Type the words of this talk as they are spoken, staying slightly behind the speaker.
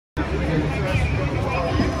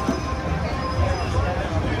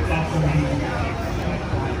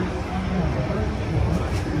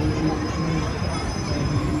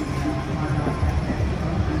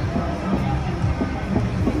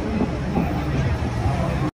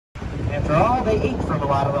After all, they ate from a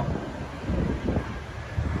lot of them.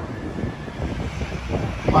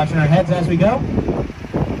 Watching our heads as we go.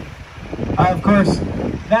 Of course,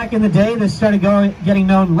 back in the day, this started getting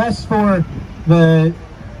known less for the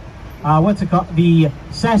the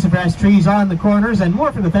sassafras trees on the corners, and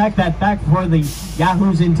more for the fact that back before the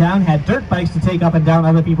yahoos in town had dirt bikes to take up and down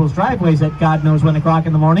other people's driveways at God knows when o'clock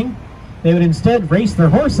in the morning, they would instead race their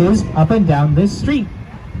horses up and down this street,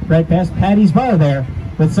 right past Patty's Bar there,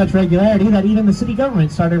 with such regularity that even the city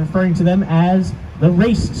government started referring to them as the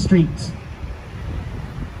race streets.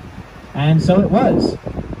 And so it was.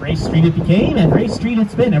 Race Street it became, and Race Street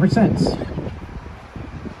it's been ever since.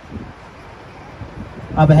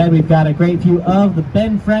 Up ahead we've got a great view of the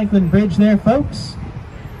Ben Franklin Bridge there, folks.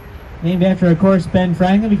 Named after, of course, Ben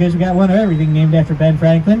Franklin, because we got one of everything named after Ben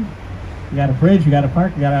Franklin. We got a bridge, we got a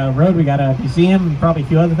park, we got a road, we got a museum, and probably a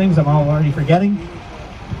few other things I'm already forgetting.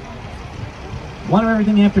 One of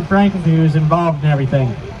everything after Franklin, who was involved in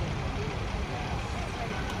everything.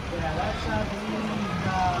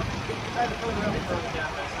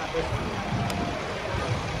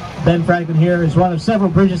 Ben Franklin here is one of several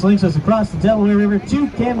bridges links us across the Delaware River to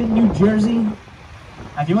Camden, New Jersey. Now,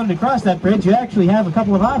 if you wanted to cross that bridge, you actually have a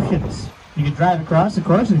couple of options. You could drive across, of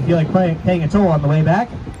course, if you feel like paying a toll on the way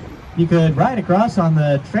back. You could ride across on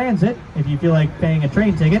the transit if you feel like paying a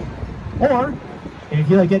train ticket. Or, if you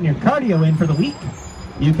feel like getting your cardio in for the week,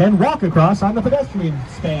 you can walk across on the pedestrian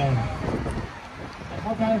span. That's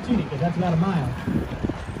more kind of cheating, because that's about a mile.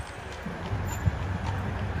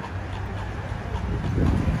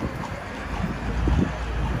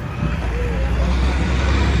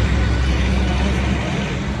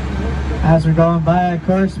 As we're going by, of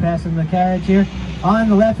course, passing the carriage here, on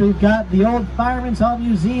the left we've got the old Fireman's Hall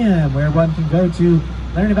Museum, where one can go to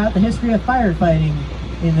learn about the history of firefighting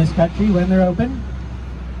in this country when they're open.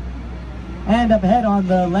 And up ahead on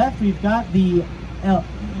the left we've got the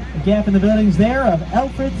gap in the buildings there of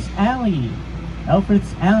Alfred's Alley.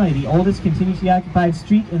 Alfred's Alley, the oldest continuously occupied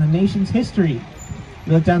street in the nation's history.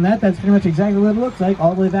 You look down that's pretty much exactly what it looks like,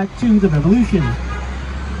 all the way back to the Revolution.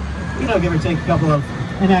 You know, give or take a couple of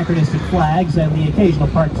anachronistic flags and the occasional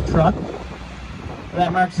parked truck.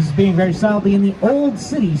 That marks as being very solidly in the Old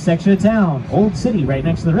City section of town. Old City, right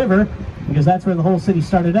next to the river, because that's where the whole city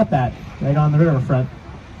started up at, right on the riverfront.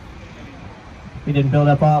 We didn't build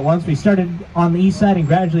up all at once. We started on the east side and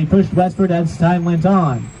gradually pushed westward as time went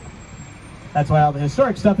on. That's why all the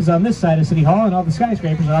historic stuff is on this side of City Hall and all the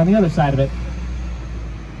skyscrapers are on the other side of it.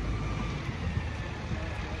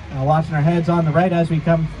 Now watching our heads on the right as we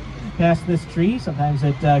come past this tree. Sometimes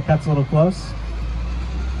it cuts a little close.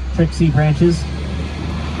 Tricksy branches.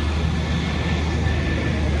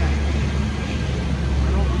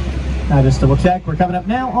 Now just double check. We're coming up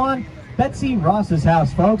now on Betsy Ross's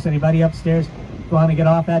house, folks. Anybody upstairs want to get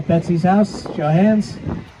off at Betsy's house? Show of hands.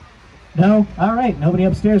 No? Alright, nobody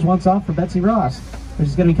upstairs wants off for Betsy Ross, which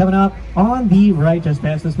is going to be coming up on the right just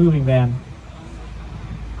past this moving van.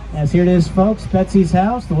 As here it is, folks, Betsy's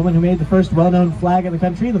house, the woman who made the first well-known flag of the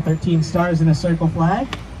country, the 13 stars in a circle flag.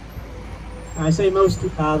 I say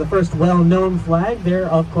the first well-known flag. There,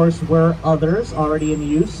 of course, were others already in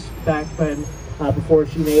use back when, before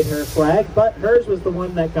she made her flag, but hers was the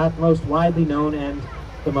one that got most widely known and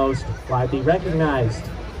the most widely recognized.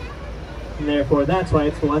 And therefore, that's why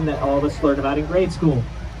it's the one that all of us learned about in grade school.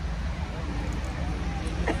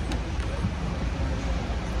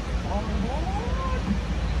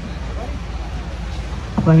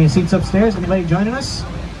 Plenty of seats upstairs. Anybody joining us?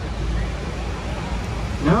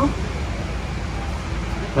 No?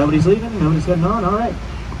 Nobody's leaving? Nobody's getting on? Alright.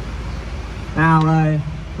 Now, a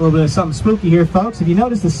little bit of something spooky here, folks. If you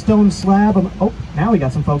notice the stone slab... Oh, now we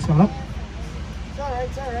got some folks coming up. It's alright,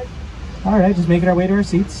 it's alright. Alright, just making our way to our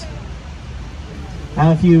seats.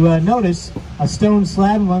 Now, if you notice a stone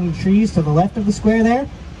slab among the trees to the left of the square there,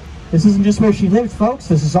 this isn't just where she lived, folks.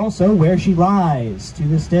 This is also where she lies to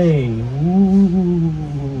this day.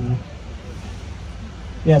 Ooh.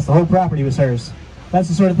 Yes, the whole property was hers. That's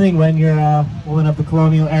the sort of thing when you're a woman of the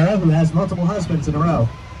colonial era who has multiple husbands in a row.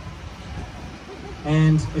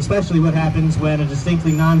 And especially what happens when a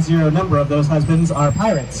distinctly non-zero number of those husbands are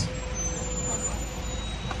pirates.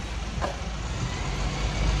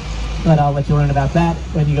 But I'll let you learn about that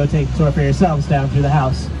when you go take a tour for yourselves down through the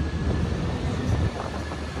house.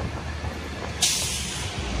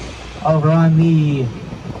 Over on the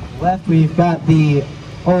left, we've got the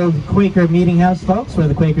old Quaker meeting house, folks, where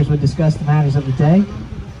the Quakers would discuss the matters of the day.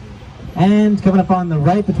 And coming up on the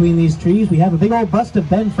right between these trees, we have a big old bust of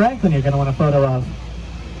Ben Franklin you're going to want a photo of.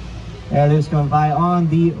 There it is going by on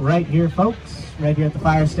the right here, folks, right here at the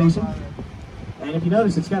fire station. And if you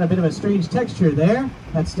notice, it's got a bit of a strange texture there,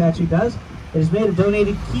 that statue does. It is made of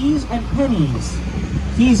donated keys and pennies.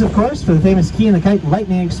 Keys, of course, for the famous key in the kite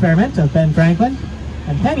lightning experiment of Ben Franklin.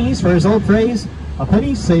 And pennies for his old phrase, a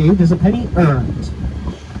penny saved is a penny earned.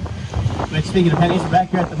 Which, speaking of pennies, we're back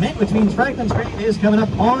here at the Mint, which means Franklin's Grave is coming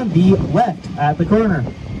up on the left at the corner.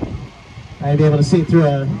 I'll be able to see it through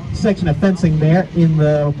a section of fencing there in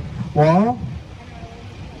the wall.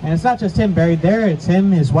 And it's not just him buried there, it's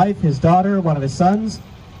him, his wife, his daughter, one of his sons.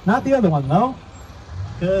 Not the other one, though,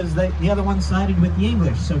 because the other one sided with the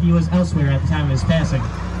English, so he was elsewhere at the time of his passing.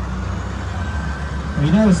 And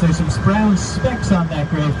you notice there's some brown specks on that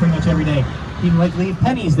grave pretty much every day. Even like leave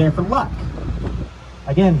pennies there for luck.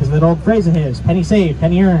 Again, because of that old phrase of his, penny saved,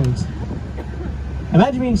 penny earned.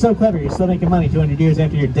 Imagine being so clever, you're still making money 200 years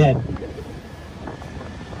after you're dead.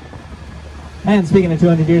 And speaking of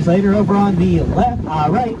 200 years later, over on the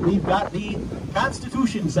right, we've got the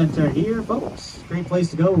Constitution Center here, folks. Great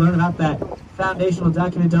place to go learn about that foundational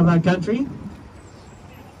document of our country.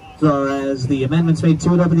 As well as the amendments made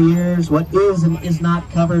to it over the years, what is and is not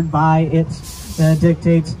covered by its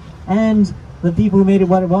dictates, and the people who made it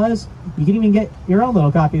what it was. You can even get your own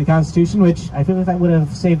little copy of the Constitution, which I feel like that would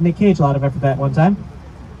have saved Nick Cage a lot of effort that one time.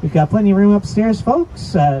 We've got plenty of room upstairs,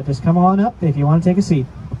 folks. Just come on up if you want to take a seat.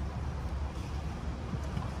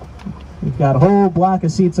 We've got a whole block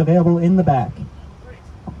of seats available in the back.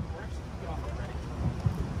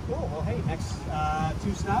 Cool. Well, hey, next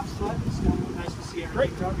 2 stops. It's nice to see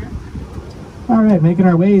everybody out here. All right, making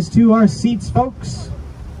our ways to our seats, folks.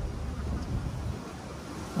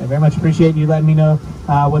 I very much appreciate you letting me know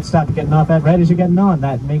what stop you're getting off at right as you're getting on.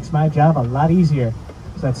 That makes my job a lot easier.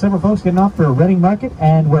 So that's several folks getting off for Reading Market,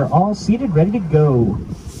 and we're all seated, ready to go.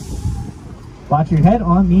 Watch your head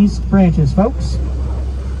on these branches, folks.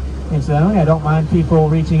 Incidentally, I don't mind people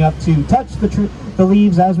reaching up to touch the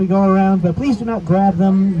leaves as we go around, but please do not grab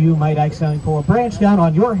them. You might accidentally pull a branch down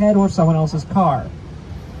on your head or someone else's car.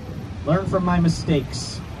 Learn from my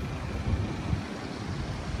mistakes.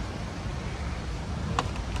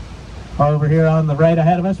 Over here on the right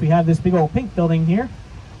ahead of us, we have this big old pink building here,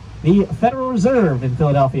 the Federal Reserve in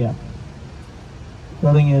Philadelphia. The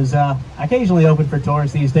building is occasionally open for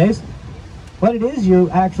tours these days. What it is, you're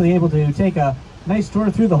actually able to take a nice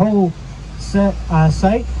tour through the whole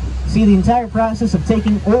site, see the entire process of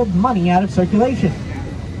taking old money out of circulation.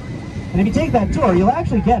 And if you take that tour, you'll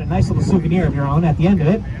actually get a nice little souvenir of your own at the end of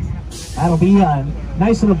it. That'll be a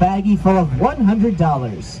nice little baggie full of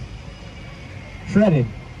 $100. Shredded.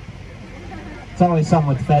 It's always something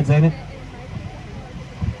with the feds, ain't it?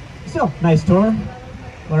 Still, nice tour.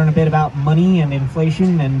 Learn a bit about money and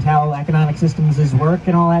inflation and how economic systems work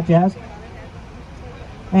and all that jazz.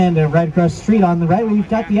 And right across the street on the right, we've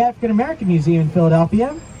got the African American Museum in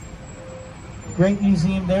Philadelphia. Great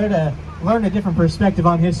museum there to learn a different perspective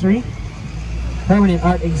on history. Permanent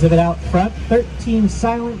art exhibit out front. 13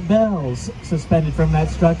 silent bells suspended from that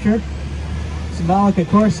structure. Symbolic, of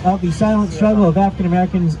course, of the silent struggle of African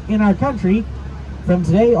Americans in our country from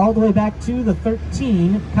today all the way back to the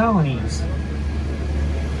 13 colonies.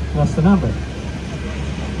 That's the number.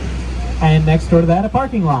 And next door to that, a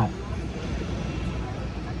parking lot.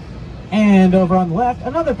 And over on the left,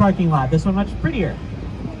 another parking lot. This one much prettier.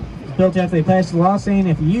 It's built after they passed a law saying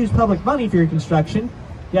if you use public money for your construction,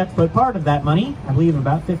 you have to put part of that money, I believe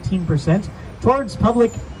about 15%, towards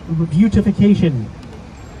public beautification.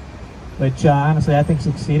 Which, honestly, I think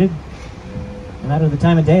succeeded. No matter the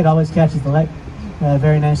time of day, it always catches the light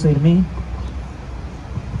very nicely to me.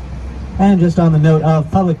 And just on the note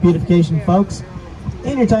of public beautification, folks,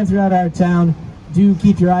 in your time throughout our town, do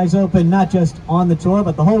keep your eyes open, not just on the tour,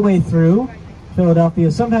 but the whole way through. Philadelphia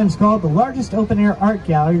is sometimes called the largest open-air art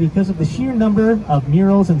gallery because of the sheer number of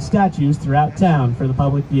murals and statues throughout town for the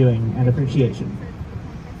public viewing and appreciation.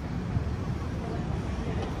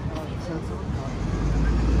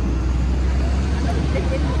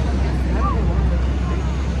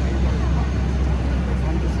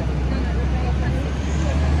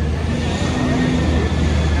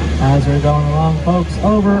 As we're going along, folks,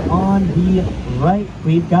 over on the right,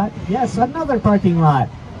 we've got, yes, another parking lot.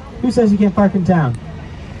 Who says you can't park in town?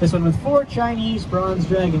 This one with 4 Chinese bronze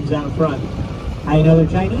dragons out front. I know they're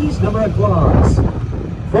Chinese, number of claws.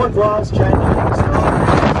 4 claws, Chinese,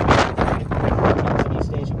 from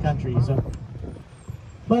East Asian countries.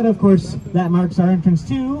 But of course, that marks our entrance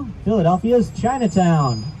to Philadelphia's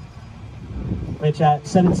Chinatown. which at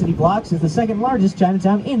 7 city blocks is the second largest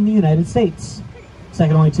Chinatown in the United States.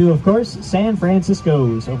 Second only to, of course, San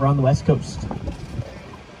Francisco's over on the West Coast.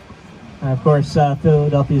 And of course,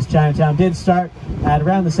 Philadelphia's Chinatown did start at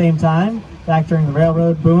around the same time, back during the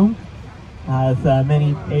railroad boom, with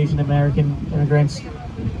many Asian American immigrants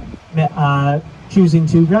choosing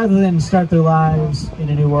to, rather than start their lives in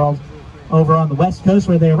a new world over on the West Coast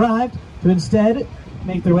where they arrived, to instead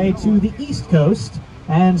make their way to the East Coast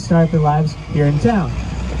and start their lives here in town.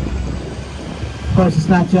 Of course, it's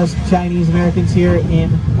not just Chinese Americans here in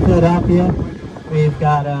Philadelphia. We've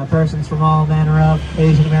got persons from all manner of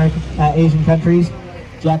Asian countries: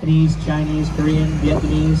 Japanese, Chinese, Korean,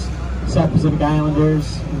 Vietnamese, South Pacific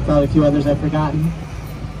Islanders, and probably a few others I've forgotten.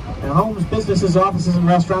 And homes, businesses, offices, and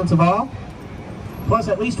restaurants of all, plus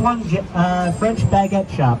at least one French baguette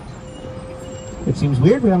shop, which seems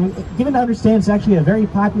weird, but I'm given to understand it's actually a very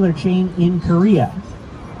popular chain in Korea.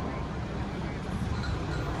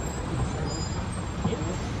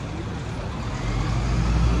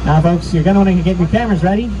 Now folks, you're going to want to get your cameras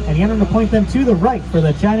ready, and you're going to point them to the right for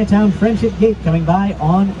the Chinatown Friendship Gate coming by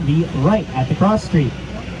on the right at the cross street.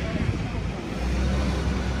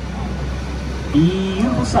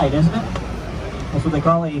 Beautiful sight, isn't it? That's what they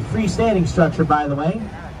call a freestanding structure, by the way.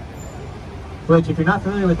 Which, if you're not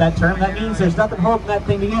familiar with that term, that means there's nothing holding that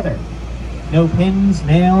thing together. No pins,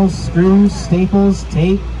 nails, screws, staples,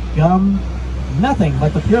 tape, gum, nothing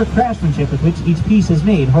but the pure craftsmanship with which each piece is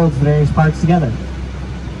made holds the various parts together.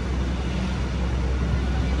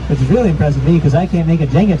 Which is really impressive to me, because I can't make a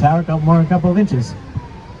Jenga tower more than a couple of inches.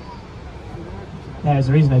 Yeah, there's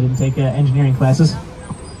a reason I didn't take engineering classes.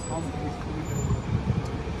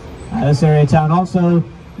 This area of town also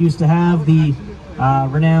used to have the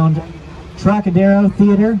renowned Trocadero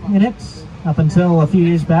Theater in it, up until a few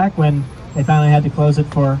years back when they finally had to close it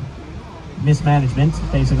for mismanagement,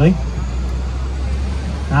 basically.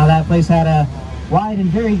 Now that place had a wide and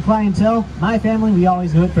varied clientele. My family, we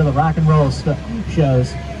always do it for the rock and roll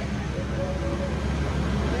shows.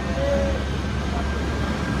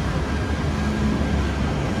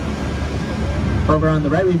 Over on the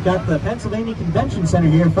right, we've got the Pennsylvania Convention Center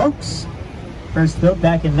here, folks. First built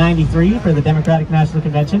back in '93 for the Democratic National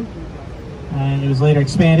Convention, and it was later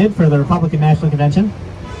expanded for the Republican National Convention,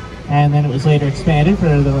 and then it was later expanded for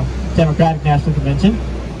the Democratic National Convention.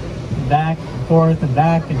 And back and forth and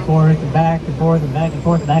back and forth and back and forth and back and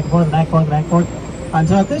forth and back and forth and back and forth and back and forth,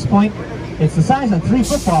 until at this point it's the size of 3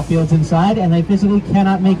 football fields inside, and they physically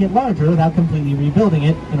cannot make it larger without completely rebuilding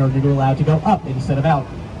it in order to allow it to go up instead of out.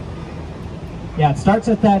 Yeah, it starts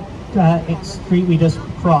at that street we just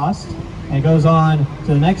crossed, and it goes on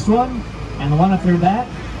to the next one, and the one after that,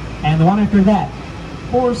 and the one after that.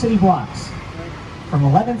 4 city blocks, from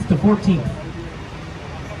 11th to 14th.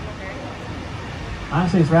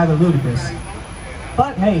 Honestly, it's rather ludicrous.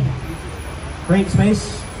 But hey, great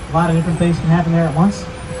space. A lot of different things can happen there at once.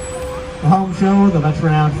 The home show, the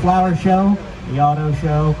much-renowned flower show, the auto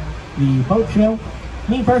show, the boat show.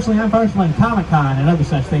 Me personally, I'm partial in Comic-Con and other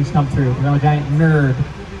such things come through, because I'm a giant nerd.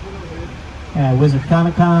 Wizard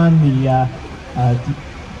Comic-Con,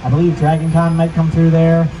 I believe Dragon Con might come through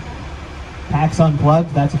there. PAX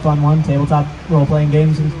Unplugged, that's a fun one. Tabletop role-playing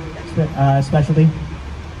games specialty.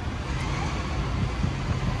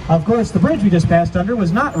 Of course, the bridge we just passed under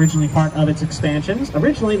was not originally part of its expansions.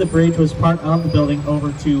 Originally, the bridge was part of the building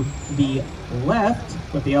over to the left,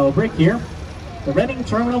 with the yellow brick here, the Reading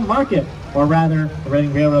Terminal Market, or rather, the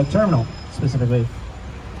Reading Railroad Terminal, specifically.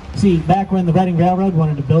 See, back when the Reading Railroad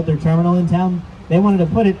wanted to build their terminal in town, they wanted to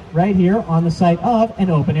put it right here on the site of an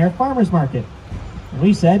open-air farmer's market. And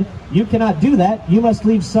we said, you cannot do that. You must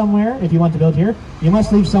leave somewhere, if you want to build here, you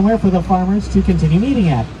must leave somewhere for the farmers to continue meeting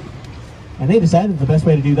at. And they decided the best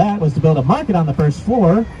way to do that was to build a market on the first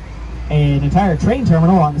floor, an entire train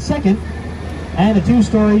terminal on the second, and a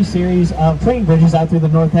 2-story series of train bridges out through the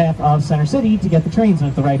north half of Center City to get the trains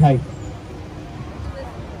at the right height.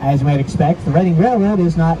 As you might expect, the Reading Railroad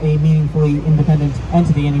is not a meaningfully independent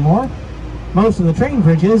entity anymore. Most of the train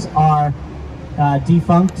bridges are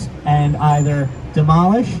defunct and either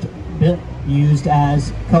demolished, used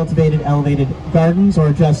as cultivated elevated gardens,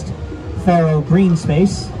 or just fallow green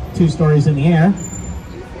space, 2 stories in the air.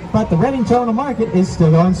 But the Reading Terminal Market is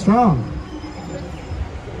still going strong.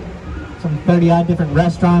 Some 30-odd different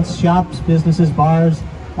restaurants, shops, businesses, bars,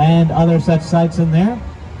 and other such sites in there.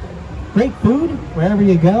 Great food wherever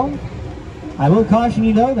you go. I will caution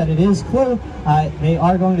you, though, that it is closed. They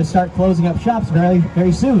are going to start closing up shops very,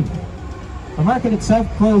 very soon. The market itself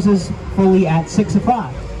closes fully at 6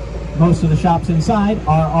 o'clock. Most of the shops inside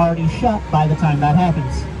are already shut by the time that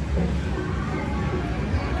happens.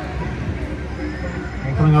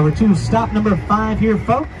 Of Coming over to stop number 5 here,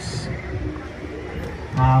 folks.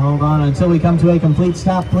 Hold on until we come to a complete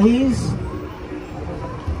stop, please.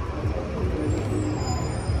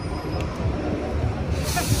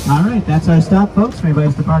 All right, that's our stop, folks.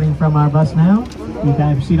 Everybody's departing from our bus now. You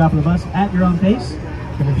can proceed off of the bus at your own pace.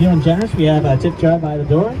 If you're feeling generous, we have a tip jar by the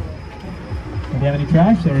door. If you have any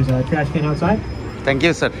trash, there's a trash can outside. Thank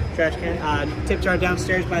you, sir. Trash can, tip jar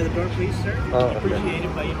downstairs by the door, please, sir. Oh, appreciate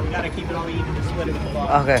it, but you know, we gotta keep it all even and split it with the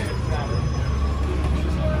law. Okay.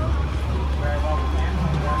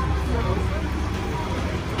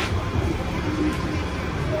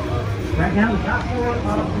 Right now, the top floor of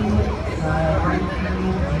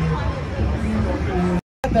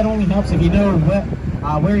that only helps if you know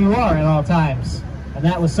where you are at all times. And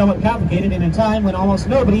that was somewhat complicated in a time when almost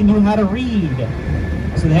nobody knew how to read.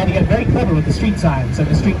 So they had to get very clever with the street signs and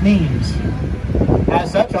the street names.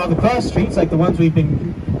 As such, all the cross streets, like the ones we've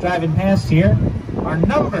been driving past here, are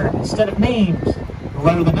numbered instead of named. The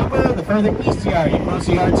lower the number, the further east you are. The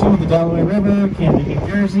closer you are to the Delaware River, Camden, New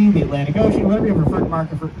Jersey, the Atlantic Ocean, whatever your preferred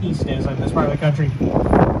marker for east is in this part of the country.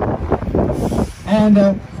 And,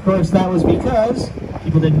 of course, that was because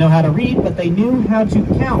people didn't know how to read, but they knew how to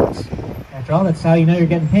count. After all, that's how you know you're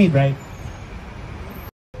getting paid, right?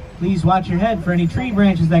 Please watch your head for any tree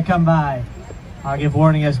branches that come by. I'll give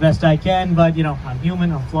warning as best I can, but, you know, I'm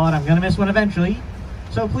human, I'm flawed, I'm gonna miss one eventually.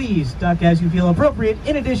 So please, duck as you feel appropriate,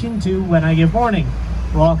 in addition to when I give warning.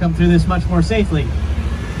 We'll all come through this much more safely.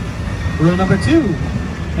 Rule number 2.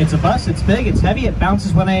 It's a bus, it's big, it's heavy, it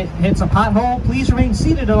bounces when it hits a pothole. Please remain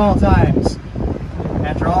seated at all times.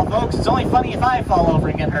 After all, folks, it's only funny if I fall over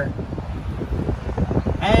and get hurt.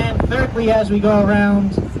 And thirdly, as we go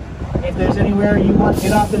around, if there's anywhere you want to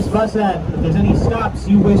get off this bus at, if there's any stops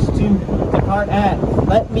you wish to depart at,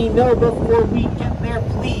 let me know before we get there,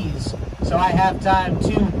 please. So I have time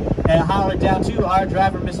to holler down to our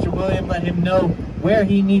driver, Mr. William, let him know where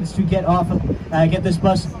he needs to get off of, get this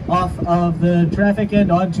bus off of the traffic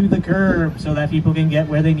and onto the curb so that people can get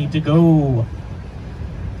where they need to go.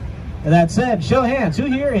 That said, show of hands, who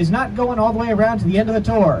here is not going all the way around to the end of the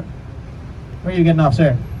tour? Where are you getting off,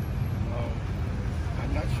 sir?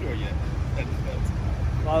 I'm not sure yet.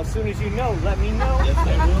 Well, as soon as you know, let me know. Yes,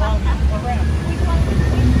 sir. We'll all get around.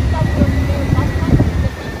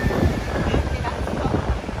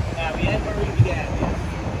 Now we end where we began, yeah.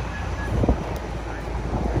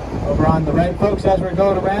 Over on the right, folks, as we're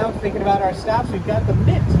going around, thinking about our stops, we've got the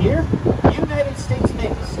Mint here. United States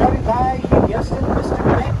Mint, started by, you guessed it, Mr.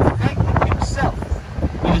 Mint Franklin himself.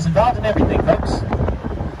 He was involved in everything, folks.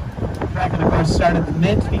 Franklin, of course, started the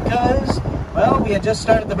Mint because, well, we had just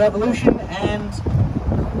started the revolution, and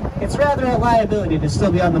it's rather a liability to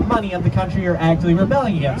still be on the money of the country you're actively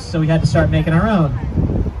rebelling against, so we had to start making our own.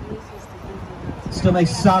 Still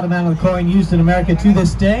makes a solid amount of the coin used in America to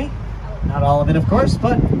this day. Not all of it, of course,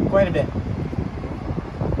 but quite a bit.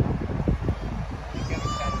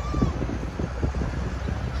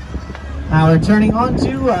 Now we're turning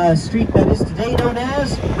onto a street that is today known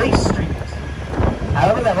as Race Street.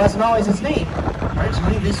 However, that wasn't always its name.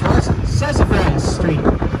 Originally, this was Sassafras Street.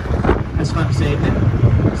 That's fun to say, isn't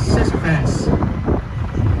it? Sassafras.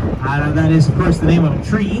 That is, of course, the name of a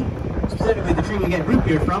tree, specifically the tree we get root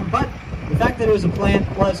beer from, but the fact that it was a plant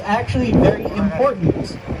was actually very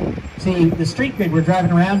important. See, the street grid we're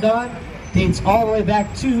driving around on dates all the way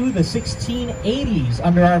back to the 1680s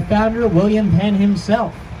under our founder, William Penn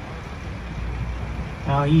himself.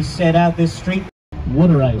 Now, he set out this street,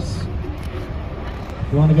 water ice.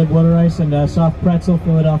 If you want a good water ice and soft pretzel,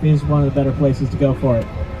 Philadelphia is one of the better places to go for it.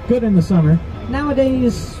 Good in the summer.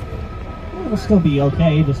 Nowadays, it'll still be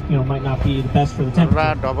okay, just, you know, might not be the best for the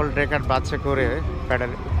temperature. Double decker basse kore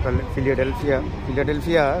Philadelphia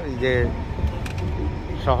je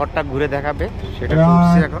শহরটা ঘুরে দেখাবে সেটা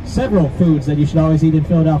করছি এখন several foods that you should always eat in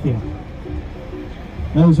Philadelphia.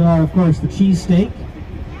 Those are, of course, the cheesesteak,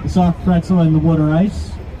 the soft pretzel and the water ice,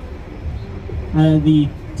 the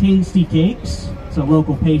tasty cakes, it's a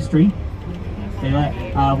local pastry. They let,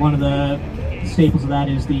 one of the staples of that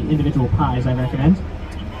is the individual pies I recommend.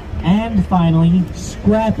 And finally,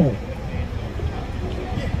 scrapple.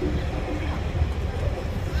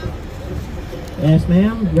 Yes,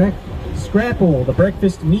 ma'am. Scrapple, the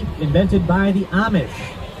breakfast meat invented by the Amish.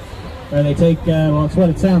 Where they take, well, it's what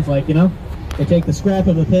it sounds like, you know? They take the scrap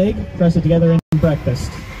of the pig, press it together in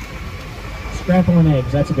breakfast. Scrapple and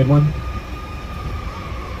eggs, that's a good one.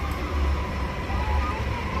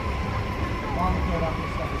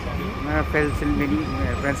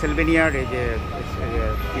 পেনসিলভেনিয়ার এই যে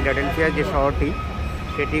Philadelphia যে শহরটি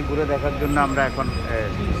সেটি ঘুরে দেখার জন্য আমরা এখন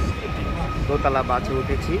দোতলা বাসে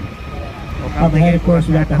উঠেছি Up ahead, of course,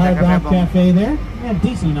 we got the Hard Rock Cafe there. Yeah,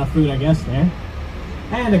 decent enough food, I guess, there.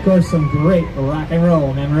 And, of course, some great rock and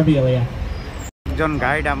roll memorabilia. একজন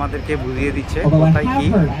গাইড আমাদেরকে বুঝিয়ে দিচ্ছে Although I কোথায় have কি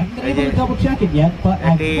heard, I haven't been able to double check it yet, but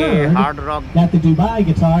I've heard hard rock that the Dubai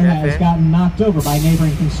guitar has gotten knocked over by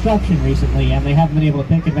neighboring construction recently, and they haven't been able to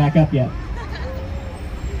pick it back up yet.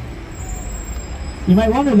 You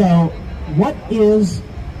might wonder, though, what is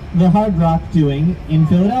the Hard Rock doing in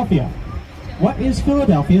Philadelphia? What is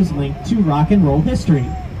Philadelphia's link to rock and roll history?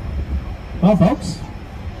 Well, folks,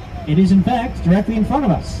 it is in fact directly in front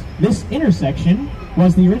of us. This intersection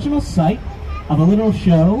was the original site of a little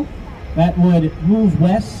show that would move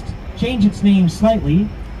west, change its name slightly,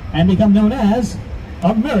 and become known as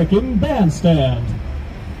American Bandstand.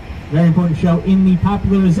 Very important show in the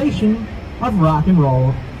popularization of rock and roll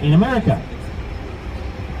in America.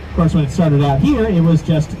 Of course, when it started out here, it was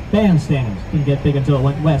just Bandstand. Didn't get big until it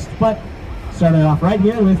went west, but started off right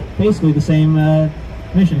here with basically the same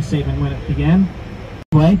mission statement when it began.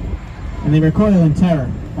 And they recoil in terror,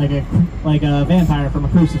 like a vampire from a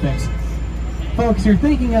crucifix. Folks, you're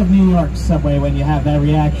thinking of New York's subway when you have that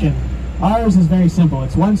reaction. Ours is very simple.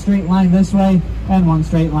 It's one straight line this way and one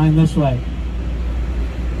straight line this way.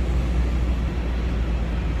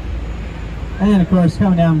 And of course,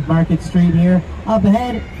 coming down Market Street here, up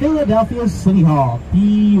ahead, Philadelphia's City Hall.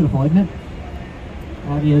 Beautiful, isn't it?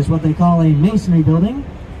 That is what they call a masonry building.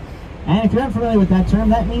 And if you're unfamiliar with that term,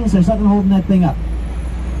 that means there's something holding that thing up.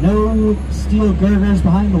 No steel girders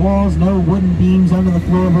behind the walls, no wooden beams under the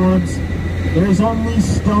floorboards. There is only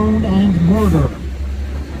stone and mortar.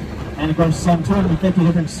 And of course, some 250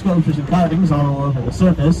 different sculptures and carvings all over the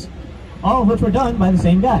surface, all of which were done by the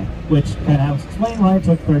same guy, which kind of helps explain why it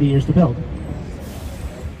took 30 years to build.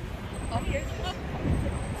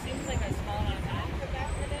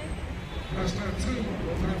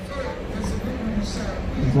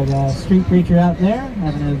 There's like a street preacher out there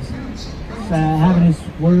having his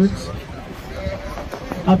words.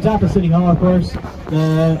 Up top of City Hall, of course,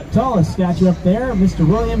 the tallest statue up there, Mr.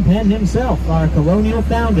 William Penn himself, our colonial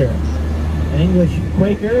founder, an English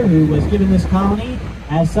Quaker who was given this colony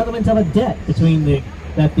as settlement of a debt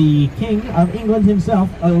that the King of England himself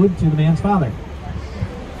owed to the man's father.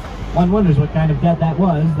 One wonders what kind of debt that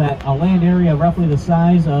was, that a land area roughly the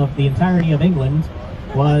size of the entirety of England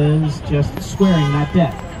was just squaring that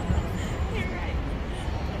debt.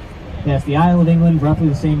 Yes, the Isle of England, roughly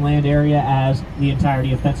the same land area as the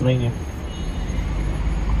entirety of Pennsylvania.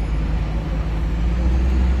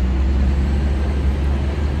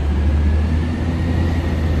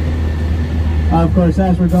 Of course,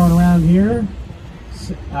 as we're going around here,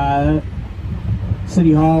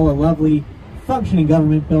 City Hall, a lovely functioning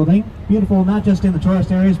government building. Beautiful not just in the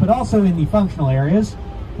tourist areas, but also in the functional areas,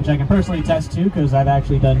 which I can personally attest to because I've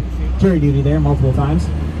actually done jury duty there multiple times.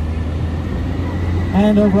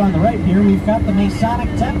 And over on the right here, we've got the Masonic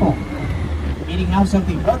Temple, the meeting house of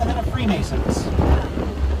the Brotherhood of Freemasons.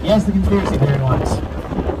 Yes, the conspiracy theory ones.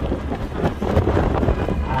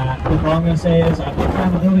 All I'm going to say is, I've looked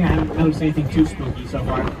around the building, I haven't noticed anything too spooky so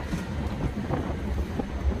far.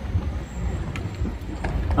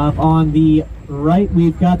 Up on the right,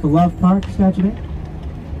 we've got the Love Park statue there.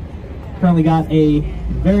 Currently got a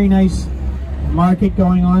very nice market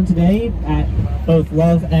going on today at both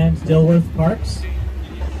Love and Dilworth Parks.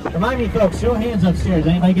 Remind me, folks, show hands upstairs.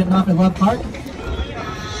 Anybody getting off at Love Park?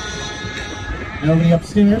 Nobody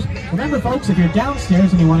upstairs. Remember, folks, if you're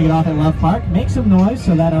downstairs and you want to get off at Love Park, make some noise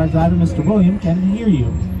so that our driver, Mr. William, can hear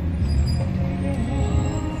you.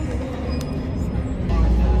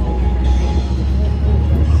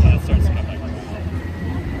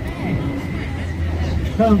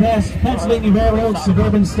 Going past Pennsylvania Railroad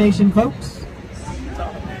Suburban Station, folks.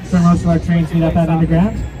 That's where most of our trains meet up at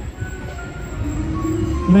underground.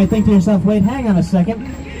 You might think to yourself, wait, hang on a second.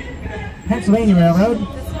 Pennsylvania Railroad?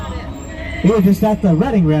 We were just at the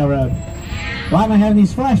Reading Railroad. Why am I having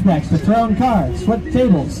these flashbacks to thrown cars, flipped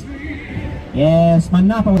tables? Yes,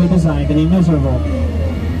 Monopoly designed to be miserable.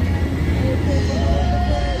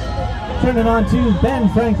 Turning on to Ben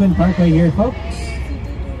Franklin Parkway here, folks.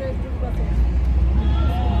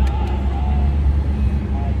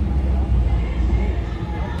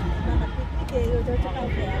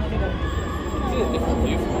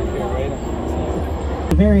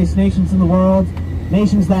 Various nations in the world,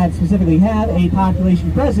 nations that specifically have a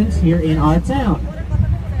population presence here in our town.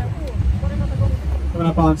 Coming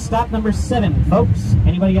up on stop number 7, folks.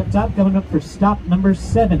 Anybody up top coming up for stop number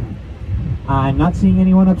 7? I'm not seeing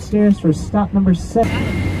anyone upstairs for stop number 7.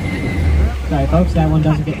 Sorry, folks, that one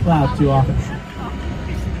doesn't get plowed too often.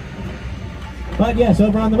 But yes,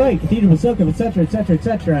 over on the right, Cathedral Basilica, etc., etc.,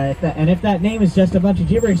 etc. And if that name is just a bunch of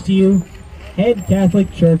gibberish to you, head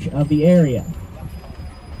Catholic church of the area.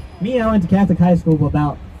 I went to Catholic high school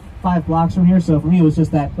about 5 blocks from here, so for me it was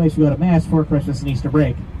just that place we go to Mass for Christmas and Easter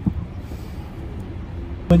break.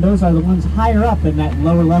 Windows are the ones higher up in that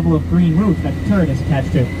lower level of green roof that the turret is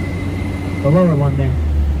attached to. The lower one there.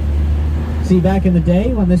 See, back in the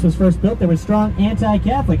day when this was first built, there was strong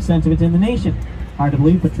anti-Catholic sentiment in the nation. Hard to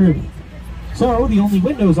believe, but true. So, the only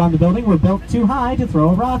windows on the building were built too high to throw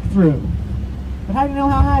a rock through. But how do you know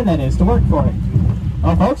how high that is to work for it?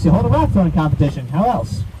 Well, folks, you hold a rock throwing competition. How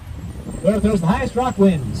else? Whoever throws the highest rock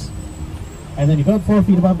wins. And then you build 4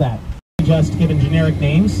 feet above that. Just given generic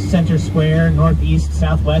names, center square, northeast,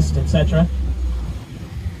 southwest, etc.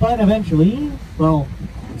 But eventually, well,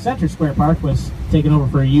 Center Square Park was taken over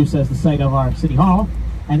for use as the site of our City Hall,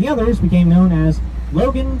 and the others became known as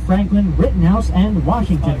Logan, Franklin, Rittenhouse, and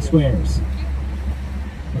Washington Squares.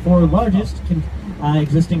 The 4 largest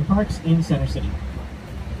existing parks in Center City.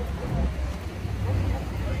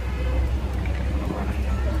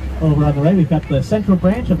 Over on the right, we've got the central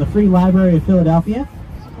branch of the Free Library of Philadelphia,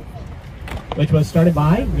 which was started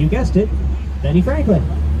by, you guessed it, Benny Franklin.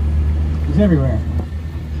 He's everywhere.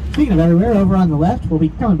 Speaking of everywhere, over on the left, we'll be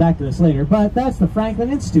coming back to this later, but that's the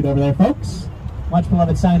Franklin Institute over there, folks. Much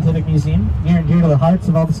beloved scientific museum, near and dear to the hearts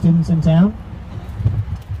of all the students in town.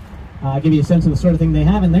 I'll give you a sense of the sort of thing they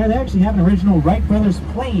have in there. They actually have an original Wright Brothers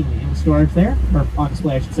plane in storage there, or on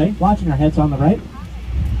display I should say. Watching our heads on the right.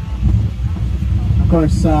 Of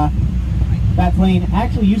course, that plane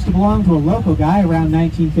actually used to belong to a local guy around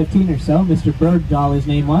 1915 or so. Mr. Bergdahl, his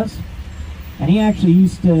name was. And he actually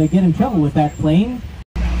used to get in trouble with that plane.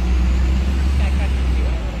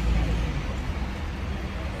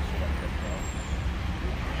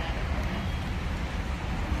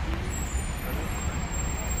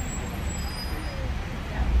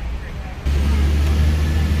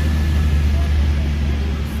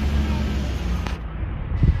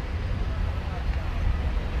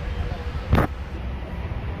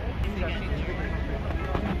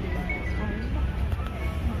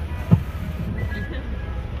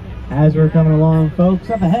 As we're coming along, folks,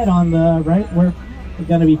 up ahead on the right, we're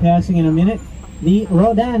going to be passing in a minute the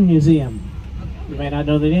Rodin Museum. You may not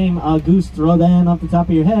know the name Auguste Rodin off the top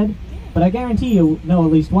of your head, but I guarantee you know at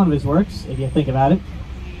least one of his works, if you think about it.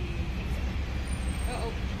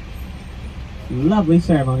 Lovely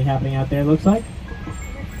ceremony happening out there, looks like.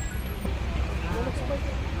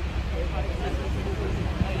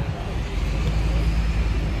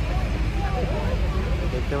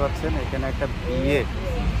 দেখতে পাচ্ছেন এখানে একটা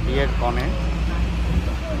বিয়ের কনে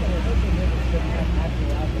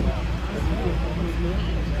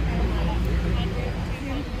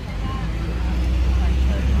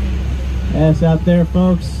Yes, out there,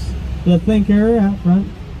 folks, the Thinker out front.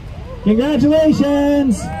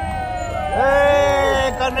 Congratulations!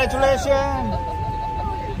 Hey, congratulations!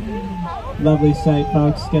 Lovely sight,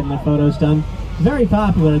 folks, getting their photos done. Very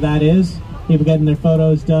popular, that is. People getting their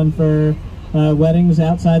photos done for weddings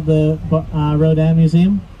outside the Rodin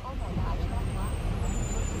Museum.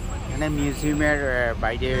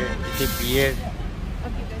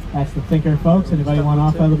 That's the Thinker, folks. Anybody want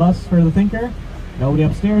off of the bus for the Thinker? Nobody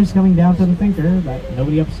upstairs coming down to the Thinker, but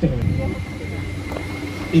nobody upstairs.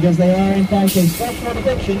 Because they are, in fact, a special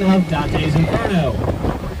depiction of Dante's Inferno.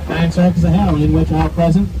 9 circles of hell, in which all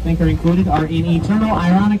present, Thinker included, are in eternal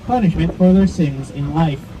ironic punishment for their sins in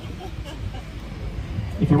life.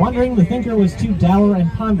 If you're wondering, the Thinker was too dour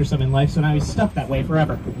and pondersome in life, so now he's stuck that way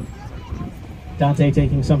forever. Dante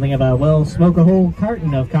taking something of a, well, smoke a whole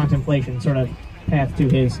carton of contemplation sort of path to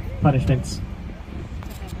his punishments.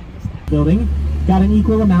 Building got an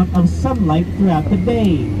equal amount of sunlight throughout the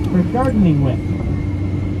day for gardening with.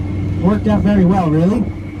 Worked out very well, really.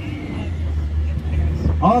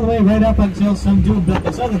 All the way right up until some dude built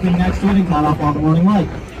this other thing next to it and cut off all the morning light.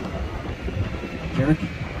 Jerk.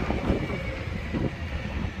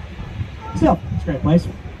 Still, it's a great place.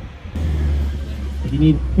 If you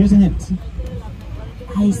need, here's a hint.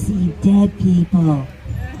 I see dead people.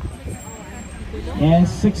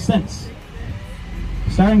 Yes, Sixth Sense.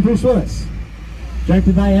 Starring Bruce Willis.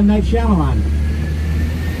 Directed by M. Night Shyamalan,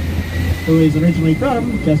 who is originally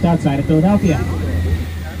from just outside of Philadelphia.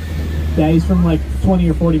 Yeah, he's from like 20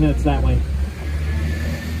 or 40 minutes that way.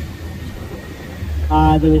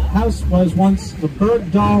 The house was once the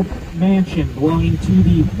Bergdahl Mansion, belonging to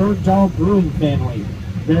the Bergdahl brewing family.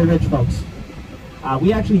 Very rich folks.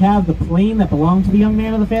 We actually have the plane that belonged to the young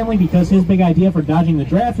man of the family because his big idea for dodging the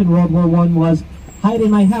draft in World War I was hide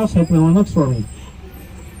in my house, hope no one looks for me.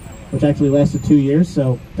 Which actually lasted 2 years,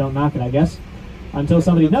 so don't knock it, I guess. Until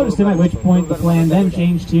somebody noticed him, at which point the plan then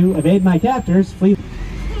changed to evade my captors, flee.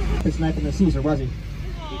 Sniping the Caesar, was he?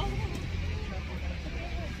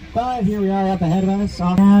 But here we are up ahead of us. We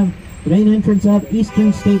have the main entrance of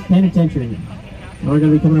Eastern State Penitentiary. We're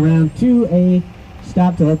going to be coming around to a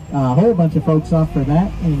stop to let a whole bunch of folks off for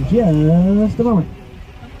that in just a moment.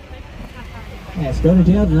 Yes, go to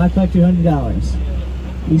jail, do not collect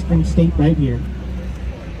 $200. Eastern State right here.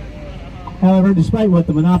 However, despite what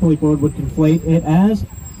the Monopoly Board would conflate it as,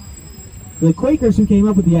 the Quakers who came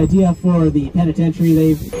up with the idea for the penitentiary,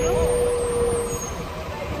 they've...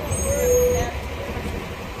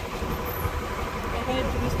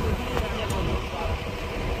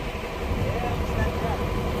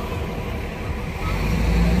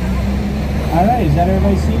 Alright, is that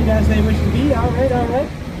everybody seated as they wish to be? Alright, alright.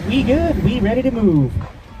 We good, we ready to move.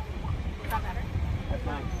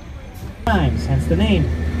 Times, hence the name,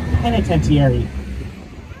 penitentiary.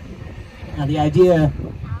 Now the idea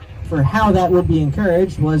for how that would be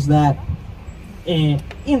encouraged was that, in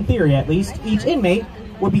theory at least, each inmate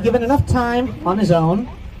would be given enough time on his own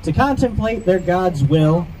to contemplate their God's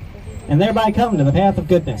will and thereby come to the path of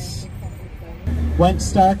goodness. Went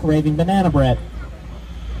stark raving banana bread.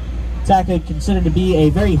 It's actually considered to be a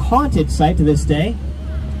very haunted site to this day.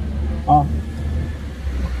 That's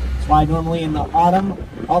why normally in the autumn,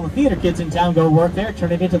 all the theater kids in town go work there,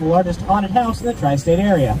 turn it into the largest haunted house in the tri-state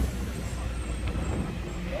area.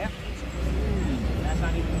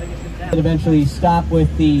 It eventually stopped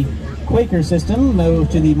with the Quaker system,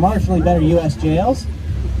 moved to the marginally better U.S. jails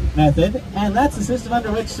method, and that's the system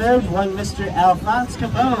under which served one Mr. Alphonse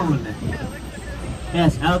Capone.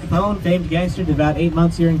 Yes, Al Capone, famed gangster, did about 8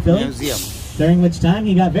 months here in Philly, during which time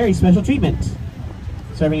he got very special treatment,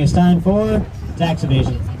 serving his time for tax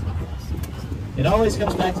evasion. It always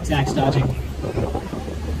comes back to tax dodging.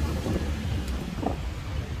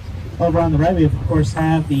 Over on the right, we of course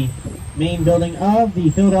have the main building of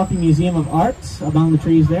the Philadelphia Museum of Art among the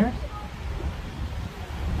trees there.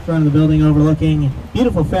 Front of the building overlooking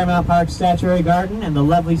beautiful Fairmount Park Statuary Garden and the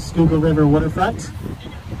lovely Schuylkill River waterfront.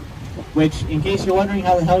 Which, in case you're wondering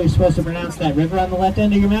how the hell you're supposed to pronounce that river on the left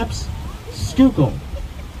end of your maps, Schuylkill.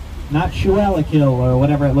 Not Schuylkill or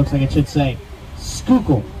whatever it looks like it should say.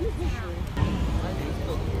 Schuylkill.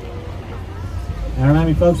 Now remind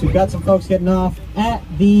me folks, we've got some folks getting off at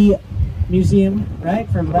the museum, right,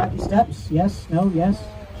 from Rocky Steps. Yes, no, yes,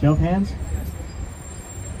 show of hands.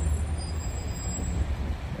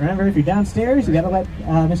 Remember, if you're downstairs, you gotta let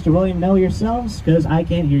Mr. William know yourselves, because I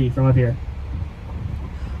can't hear you from up here.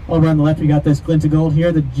 Over on the left, we got this glint of gold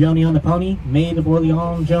here, the Joni on the Pony, made of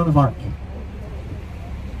Orleans Joan of Arc.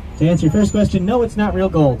 To answer your first question, no, it's not real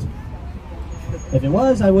gold. If it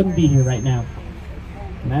was, I wouldn't be here right now.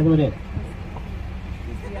 Neither would it.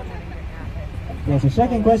 To answer your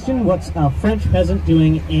second question, what's a French peasant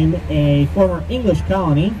doing in a former English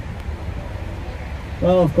colony?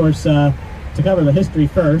 Well, of course, to cover the history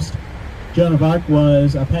first, Joan of Arc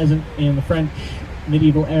was a peasant in the French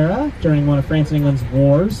medieval era during one of France and England's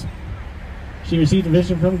wars. She received a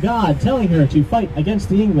vision from God telling her to fight against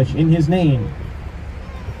the English in his name.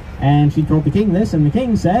 And she told the king this, and the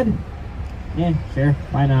king said, sure,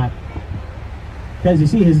 why not? Because you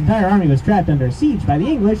see, his entire army was trapped under siege by the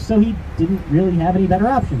English, so he didn't really have any better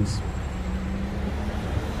options.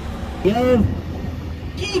 Yeah,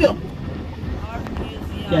 eat him!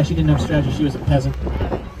 Yeah, she didn't have strategy, she was a peasant.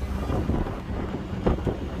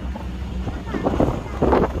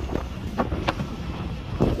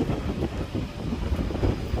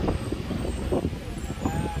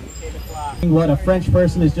 What a French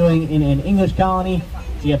person is doing in an English colony.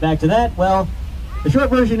 To get back to that, well, the short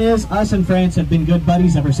version is us and France have been good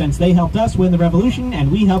buddies ever since they helped us win the revolution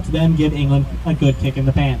and we helped them give England a good kick in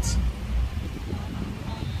the pants.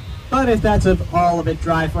 But if that's all a bit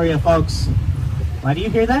dry for you folks, why do you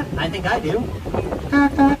hear that? I think I do.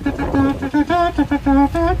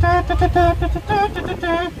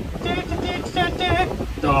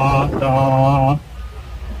 Da, da.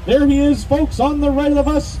 There he is, folks, on the right of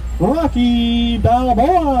us, Rocky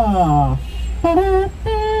Balboa.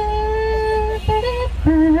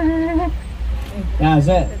 Now, is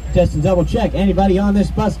that just to double check? Anybody on this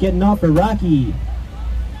bus getting off for Rocky?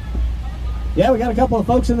 Yeah, we got a couple of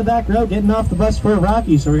folks in the back row getting off the bus for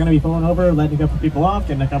Rocky, so we're going to be pulling over, letting a couple people off,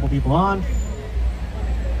 getting a couple people on.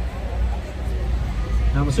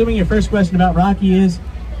 Now, I'm assuming your first question about Rocky is,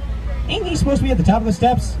 ain't he supposed to be at the top of the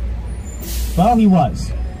steps? Well, he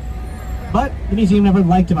was. But the museum never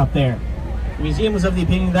liked him up there. The museum was of the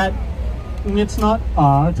opinion that it's not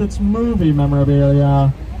art, it's movie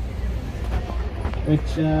memorabilia. Which,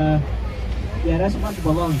 yeah, that's a bunch of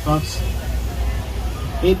baloney, folks.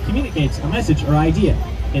 It communicates a message or idea.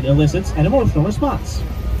 It elicits an emotional response.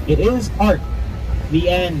 It is art. The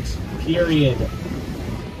end. Period.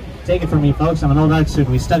 Take it from me, folks. I'm an old art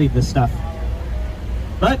student. We studied this stuff.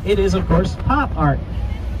 But it is, of course, pop art.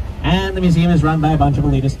 And the museum is run by a bunch of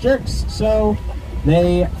elitist jerks, so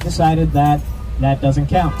they decided that that doesn't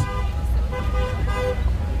count.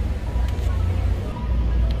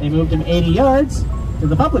 They moved him 80 yards to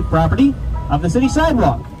the public property of the city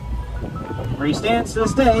sidewalk, where he stands to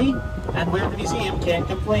this day, and where the museum can't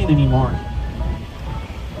complain anymore.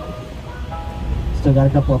 Still got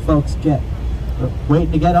a couple of folks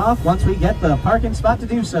waiting to get off once we get the parking spot to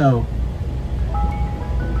do so.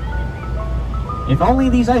 If only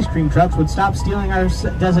these ice cream trucks would stop stealing our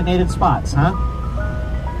designated spots, huh?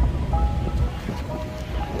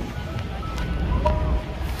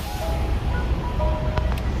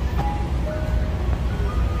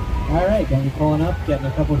 Alright, gonna be pulling up, getting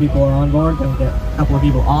a couple of people on board, gonna get a couple of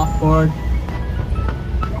people off board.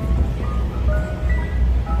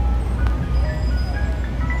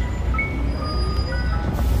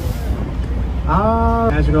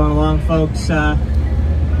 As we're going along, folks, a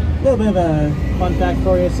little bit of a fun fact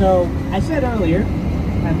for you. So, I said earlier,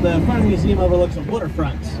 at the front of the museum overlooks a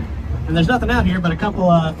waterfront. And there's nothing out here but a couple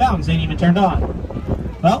of fountains ain't even turned on.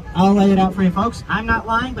 Well, I'll lay it out for you folks. I'm not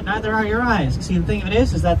lying, but neither are your eyes. See, the thing of it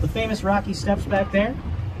is that the famous Rocky Steps back there,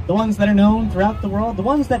 the ones that are known throughout the world, the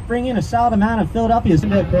ones that bring in a solid amount of Philadelphia's.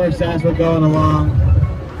 And of course, as we're going along,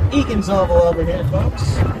 Eakin's Oval over here,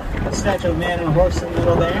 folks. A statue of a man and a horse in the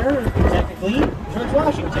middle there. Technically, George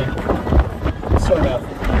Washington. Sort of.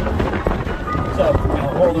 So,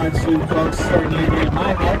 old art student folks starting here in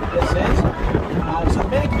my head, this is. So the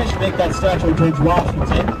Manning Commission made that statue of George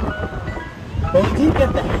Washington. Well, we did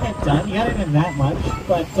get the head done. You got it in that much,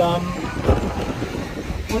 but you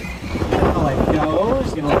know how it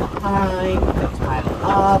goes. You know, behind, things pile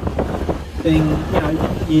up,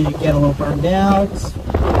 you get a little burned out.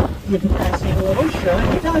 You procrastinate a little. Sure,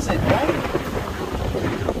 he doesn't, right?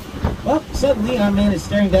 Well, suddenly our man is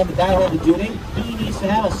staring down the dial of the duty. He needs to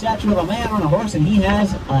have a statue of a man on a horse, and he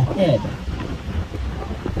has a head.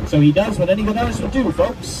 So he does what anyone else would do,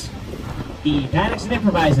 folks. He panics and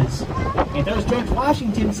improvises. He throws George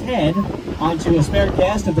Washington's head onto a spare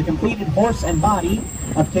cast of the completed horse and body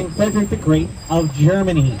of King Frederick the Great of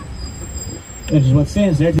Germany, which is what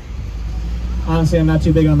stands there. Honestly, I'm not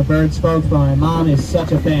too big on the birds, folks, but my mom is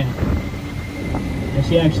such a fan. And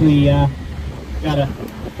she actually got a...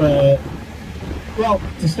 well,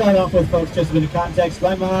 to start off with, folks, just a bit of context,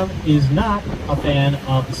 my mom is not a fan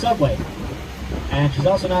of the subway. And she's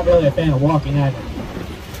also not really a fan of walking either.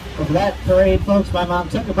 But for that parade, folks, my mom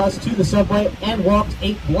took a bus to the subway and walked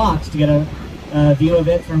 8 blocks to get a view of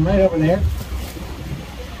it from right over there. And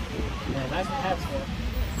that's what that's for.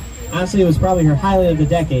 Honestly, it was probably her highlight of the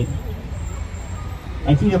decade.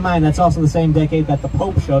 And keep in mind, that's also the same decade that the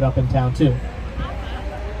Pope showed up in town, too.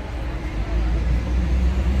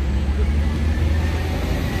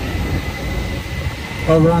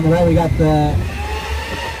 Over on the right, we got the...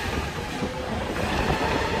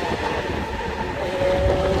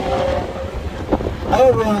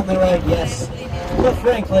 Over on the right, yes, the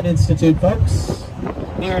Franklin Institute, folks.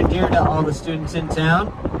 Near and dear to all the students in town.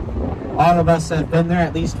 All of us have been there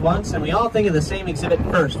at least once, and we all think of the same exhibit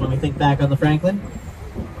first when we think back on the Franklin.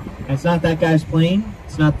 And it's not that guy's plane,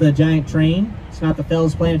 it's not the giant train, it's not the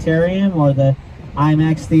Fells Planetarium or the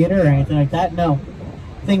IMAX Theater or anything like that, no.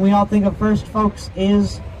 The thing we all think of first, folks,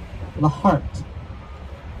 is the heart.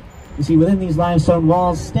 You see, within these limestone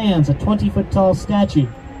walls stands a 20-foot tall statue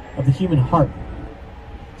of the human heart,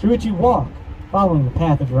 through which you walk, following the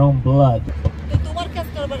path of your own blood.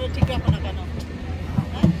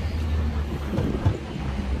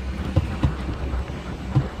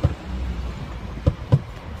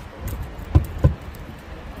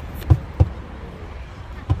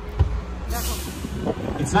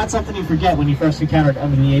 It's not something you forget when you first encounter it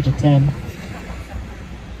under the age of 10.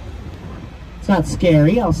 It's not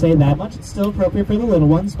scary, I'll say that much. It's still appropriate for the little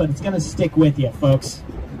ones, but it's going to stick with you, folks.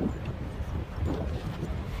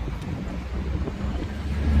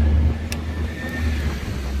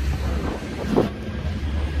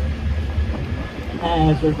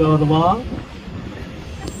 As we're going along,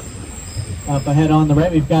 up ahead on the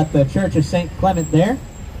right, we've got the Church of St. Clement there.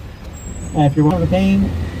 If you're one of the pain,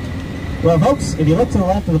 well, folks, if you look to the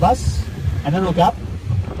left of the bus, and then look up,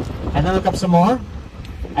 and then look up some more,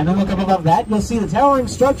 and then look up above that, you'll see the towering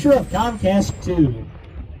structure of Comcast 2.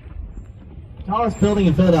 Tallest building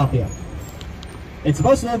in Philadelphia. It's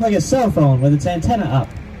supposed to look like a cell phone with its antenna up,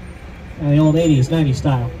 in the old 80s, 90s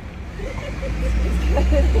style.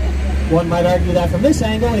 One might argue that from this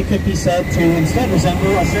angle, it could be said to instead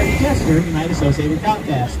resemble a certain gesture you might associate with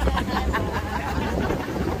Comcast.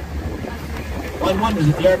 One wonders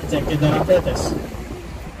if the architect did that on purpose.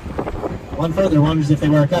 One further wonders if they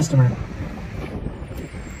were a customer.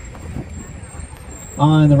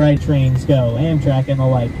 On the right trains go, Amtrak and the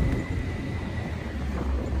like.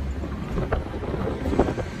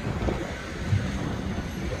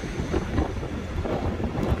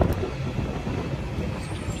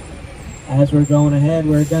 As we're going ahead,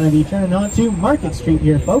 we're going to be turning on to Market Street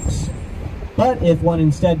here, folks. But if one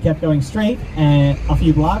instead kept going straight and a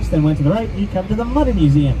few blocks, then went to the right, you'd come to the Mother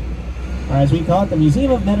Museum, or as we call it, the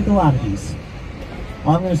Museum of Medical Oddities.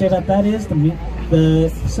 All I'm going to say about that is the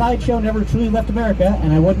sideshow never truly left America,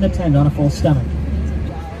 and I wouldn't attend on a full stomach.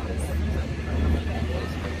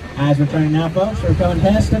 As we're turning now, folks, we're coming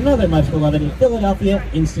past another much beloved Philadelphia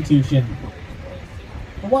institution,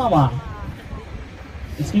 the Wawa.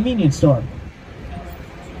 It's a convenience store.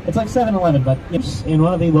 It's like 7-Eleven, but it's in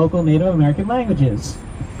one of the local Native American languages.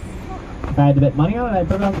 If I had to bet money on it, I'd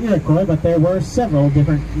put it on Iroquois, but there were several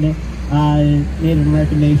different Native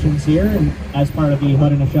American nations here and as part of the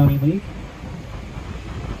Haudenosaunee League.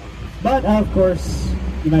 But, of course,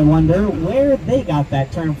 you might wonder where they got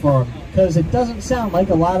that term from, because it doesn't sound like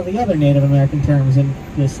a lot of the other Native American terms in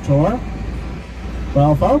this tour.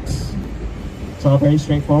 Well, folks, it's all very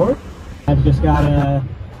straightforward. I've just got to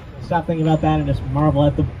stop thinking about that and just marvel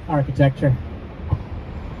at the architecture.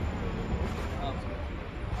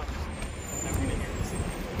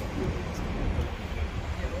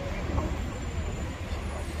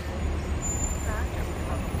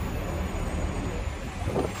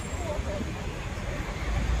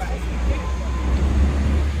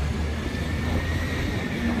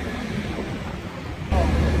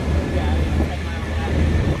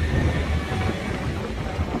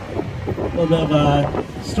 A little bit of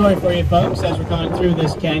a story for you folks as we're coming through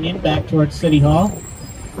this canyon back towards City Hall.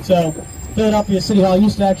 So, Philadelphia City Hall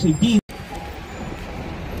used to actually be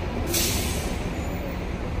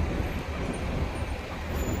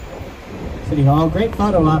City Hall. Great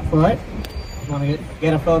photo op for it. If you want to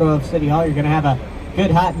get a photo of City Hall, you're going to have a good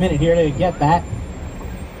hot minute here to get that.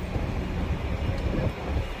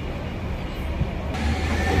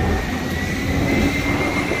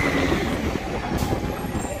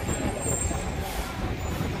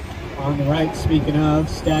 On the right, speaking of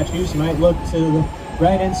statues, you might look to the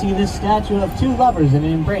right and see this statue of two lovers in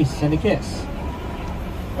an embrace and a kiss.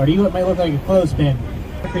 Or to you, it might look like a clothespin.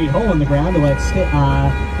 Concrete hole in the ground to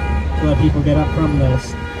let people get up from the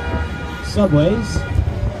subways.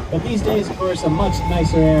 But these days, of course, a much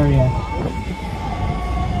nicer area.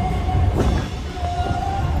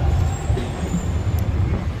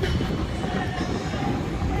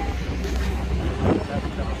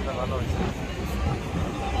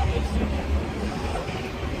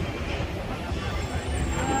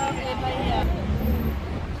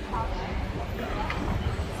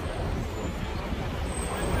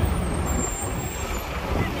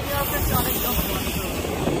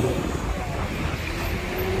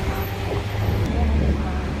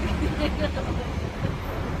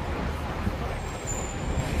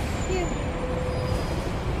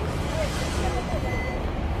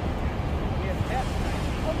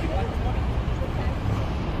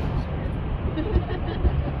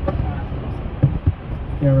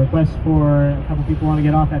 There are requests for a couple people want to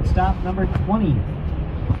get off at stop number 20.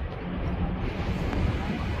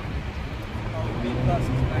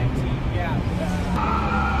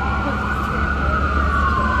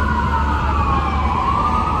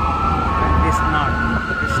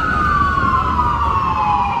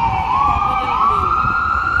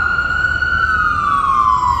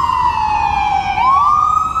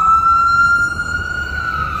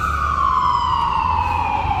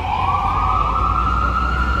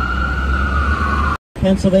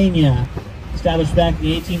 Pennsylvania, established back in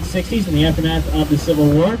the 1860s in the aftermath of the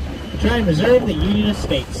Civil War to try and preserve the Union of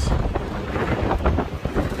States.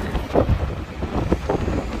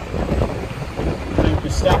 Time for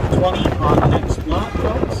stop 20 on the next block,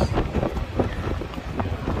 folks.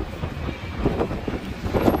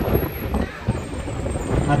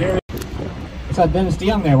 Here I saw Dennis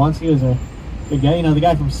DeYoung there once. He was a good guy. You know, the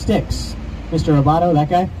guy from Styx, Mr. Roboto, that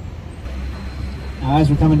guy.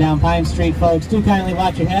 As we're coming down Pine Street, folks, do kindly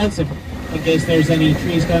watch your heads in case there's any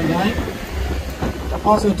trees coming by.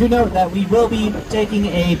 Also, do note that we will be taking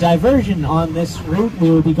a diversion on this route.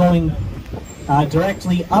 We will be going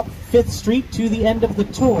directly up 5th Street to the end of the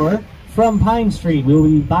tour from Pine Street. We will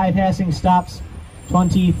be bypassing stops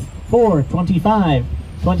 24, 25,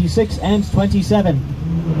 26, and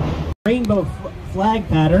 27. Rainbow flag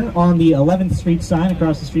pattern on the 11th Street sign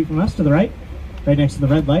across the street from us to the right next to the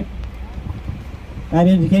red light. That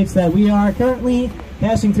indicates that we are currently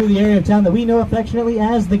passing through the area of town that we know affectionately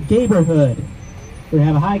as the Gayborhood. We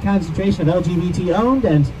have a high concentration of LGBT-owned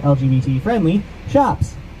and LGBT-friendly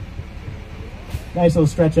shops. Nice little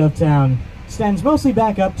stretch of town. Extends mostly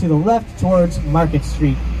back up to the left towards Market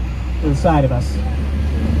Street, to the side of us.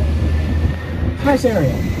 Nice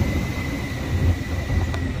area.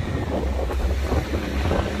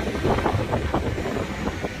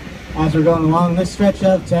 As we're going along, this stretch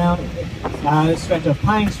of town, this stretch of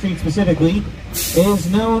Pine Street specifically, is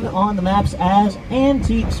known on the maps as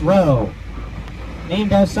Antiques Row.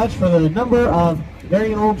 Named as such for the number of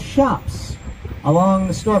very old shops along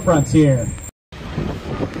the storefronts here.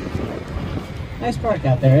 Nice park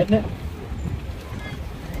out there, isn't it?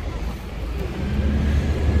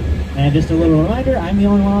 And just a little reminder, I'm the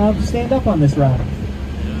only one allowed to stand up on this ride.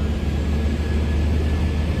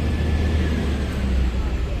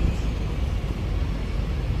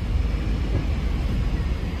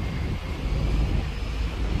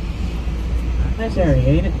 Nice area,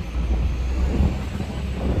 ain't it?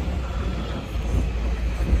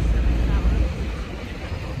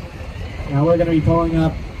 Now we're going to be pulling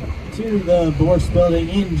up to the Bourse building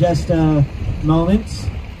in just a moment.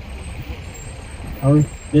 Or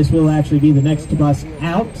this will actually be the next bus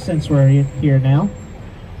out since we're here now.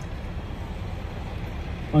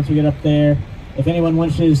 Once we get up there, if anyone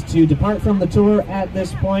wishes to depart from the tour at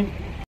this point,